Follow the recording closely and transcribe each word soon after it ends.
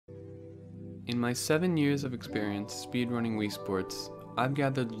In my 7 years of experience speedrunning Wii Sports, I've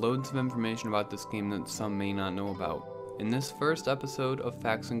gathered loads of information about this game that some may not know about. In this first episode of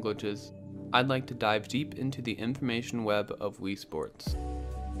Facts and Glitches, I'd like to dive deep into the information web of Wii Sports.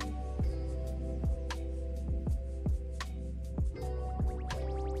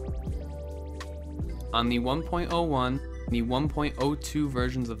 On the 1.01 and the 1.02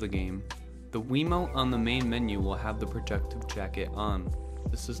 versions of the game, the Wiimote on the main menu will have the protective jacket on.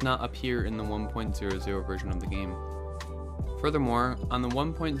 This does not appear in the 1.00 version of the game. Furthermore, on the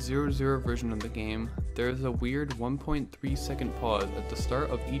 1.00 version of the game, there is a weird 1.3 second pause at the start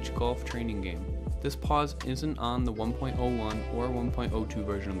of each golf training game. This pause isn't on the 1.01 or 1.02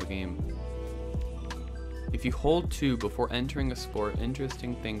 version of the game. If you hold 2 before entering a sport,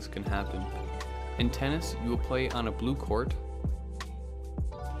 interesting things can happen. In tennis, you will play on a blue court.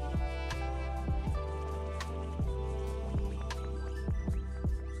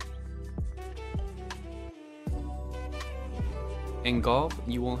 In golf,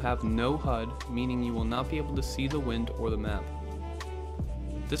 you will have no HUD, meaning you will not be able to see the wind or the map.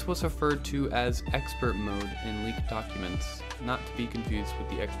 This was referred to as expert mode in leaked documents, not to be confused with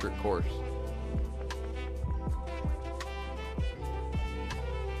the expert course.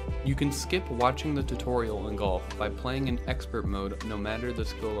 You can skip watching the tutorial in golf by playing in expert mode no matter the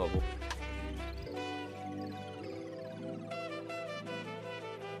skill level.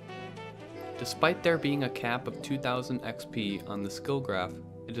 Despite there being a cap of 2000 XP on the skill graph,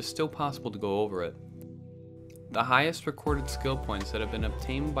 it is still possible to go over it. The highest recorded skill points that have been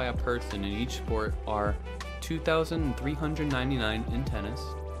obtained by a person in each sport are 2,399 in tennis,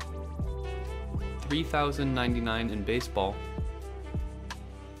 3,099 in baseball,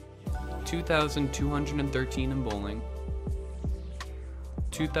 2,213 in bowling,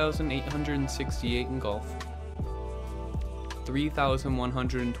 2,868 in golf,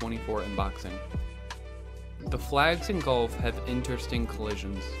 3,124 in boxing. The flags in golf have interesting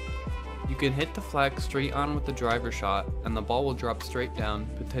collisions. You can hit the flag straight on with the driver shot and the ball will drop straight down,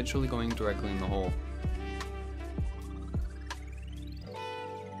 potentially going directly in the hole.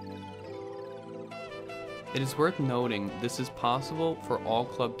 It is worth noting this is possible for all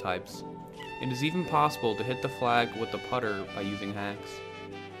club types. It is even possible to hit the flag with the putter by using hacks.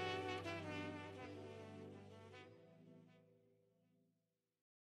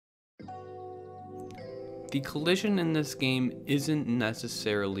 The collision in this game isn't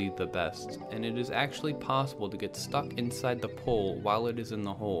necessarily the best, and it is actually possible to get stuck inside the pole while it is in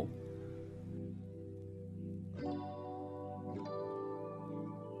the hole.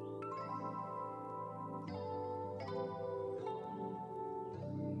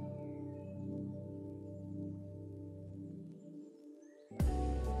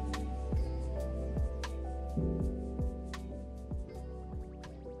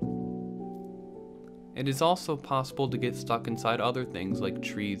 It is also possible to get stuck inside other things like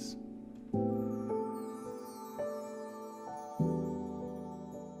trees.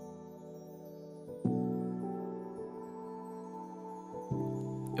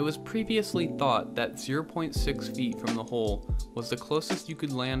 It was previously thought that 0.6 feet from the hole was the closest you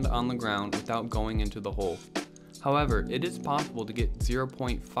could land on the ground without going into the hole. However, it is possible to get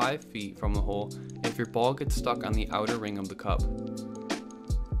 0.5 feet from the hole if your ball gets stuck on the outer ring of the cup.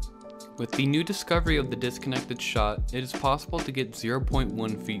 With the new discovery of the disconnected shot, it is possible to get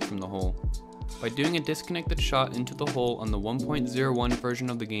 0.1 feet from the hole. By doing a disconnected shot into the hole on the 1.01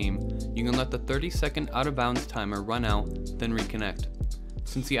 version of the game, you can let the 30-second out-of-bounds timer run out, then reconnect.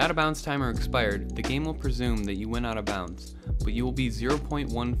 Since the out-of-bounds timer expired, the game will presume that you went out of bounds, but you will be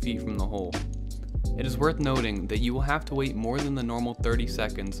 0.1 feet from the hole. It is worth noting that you will have to wait more than the normal 30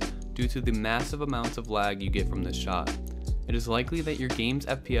 seconds due to the massive amounts of lag you get from this shot. It is likely that your game's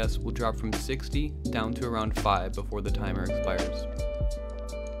FPS will drop from 60 down to around 5 before the timer expires.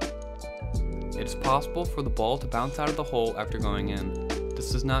 It is possible for the ball to bounce out of the hole after going in.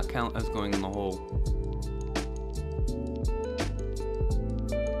 This does not count as going in the hole.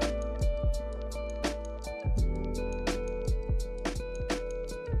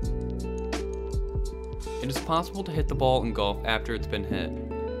 It is possible to hit the ball in golf after it's been hit.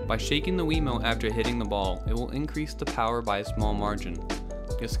 By shaking the Wiimote after hitting the ball, it will increase the power by a small margin.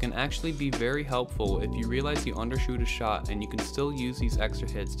 This can actually be very helpful if you realize you undershoot a shot and you can still use these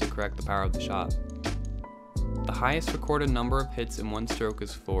extra hits to correct the power of the shot. The highest recorded number of hits in one stroke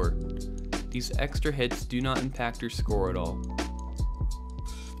is 4. These extra hits do not impact your score at all.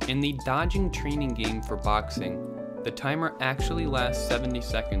 In the dodging training game for boxing, the timer actually lasts 70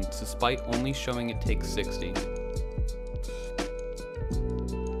 seconds despite only showing it takes 60.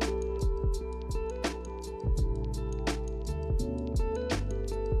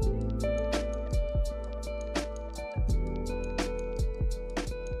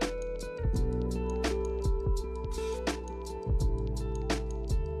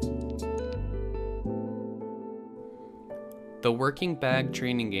 The working bag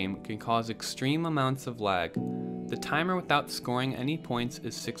training game can cause extreme amounts of lag. The timer without scoring any points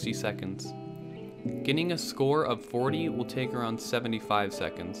is 60 seconds. Getting a score of 40 will take around 75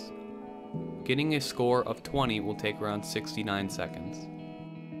 seconds. Getting a score of 20 will take around 69 seconds.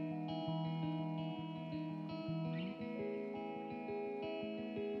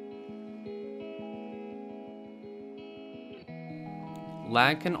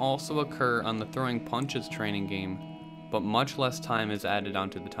 Lag can also occur on the throwing punches training game, but much less time is added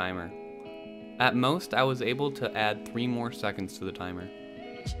onto the timer. At most, I was able to add 3 more seconds to the timer.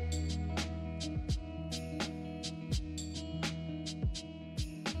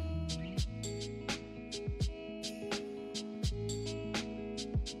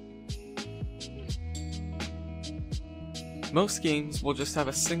 Most games will just have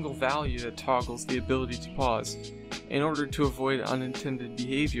a single value that toggles the ability to pause, in order to avoid unintended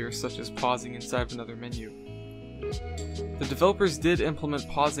behavior such as pausing inside of another menu. The developers did implement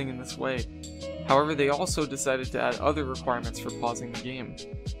pausing in this way, however they also decided to add other requirements for pausing the game.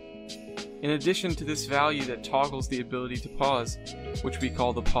 In addition to this value that toggles the ability to pause, which we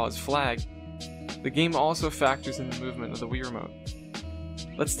call the pause flag, the game also factors in the movement of the Wii Remote.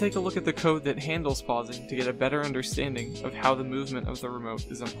 Let's take a look at the code that handles pausing to get a better understanding of how the movement of the remote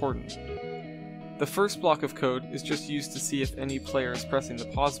is important. The first block of code is just used to see if any player is pressing the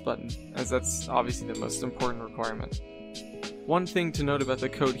pause button, as that's obviously the most important requirement. One thing to note about the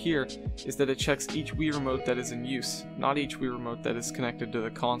code here is that it checks each Wii Remote that is in use, not each Wii Remote that is connected to the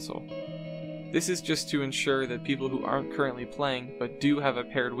console. This is just to ensure that people who aren't currently playing but do have a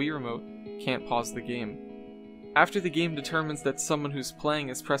paired Wii Remote can't pause the game. After the game determines that someone who's playing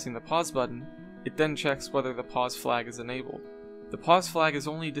is pressing the pause button, it then checks whether the pause flag is enabled. The pause flag is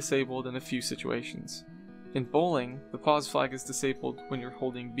only disabled in a few situations. In bowling, the pause flag is disabled when you're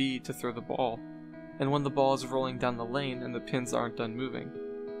holding B to throw the ball, and when the ball is rolling down the lane and the pins aren't done moving.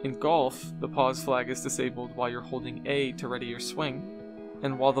 In golf, the pause flag is disabled while you're holding A to ready your swing,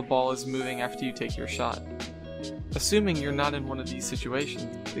 and while the ball is moving after you take your shot. Assuming you're not in one of these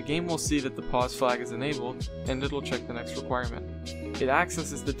situations, the game will see that the pause flag is enabled, and it'll check the next requirement. It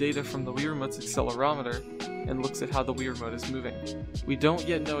accesses the data from the Wii Remote's accelerometer and looks at how the Wii Remote is moving. We don't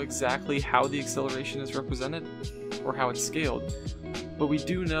yet know exactly how the acceleration is represented, or how it's scaled, but we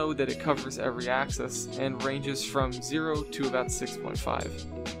do know that it covers every axis and ranges from 0 to about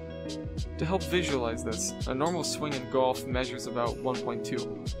 6.5. To help visualize this, a normal swing in golf measures about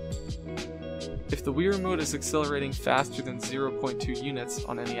 1.2. If the Wii Remote is accelerating faster than 0.2 units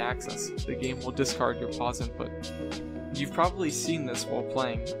on any axis, the game will discard your pause input. You've probably seen this while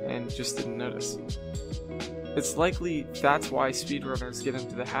playing and just didn't notice. It's likely that's why speedrunners get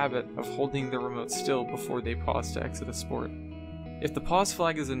into the habit of holding their remote still before they pause to exit a sport. If the pause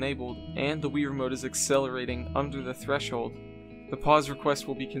flag is enabled and the Wii Remote is accelerating under the threshold, the pause request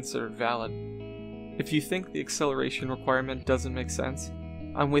will be considered valid. If you think the acceleration requirement doesn't make sense,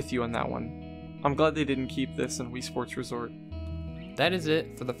 I'm with you on that one. I'm glad they didn't keep this in Wii Sports Resort. That is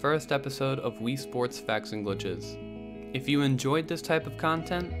it for the first episode of Wii Sports Facts and Glitches. If you enjoyed this type of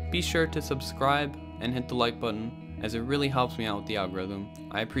content, be sure to subscribe and hit the like button, as it really helps me out with the algorithm.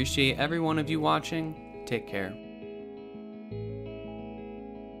 I appreciate every one of you watching. Take care.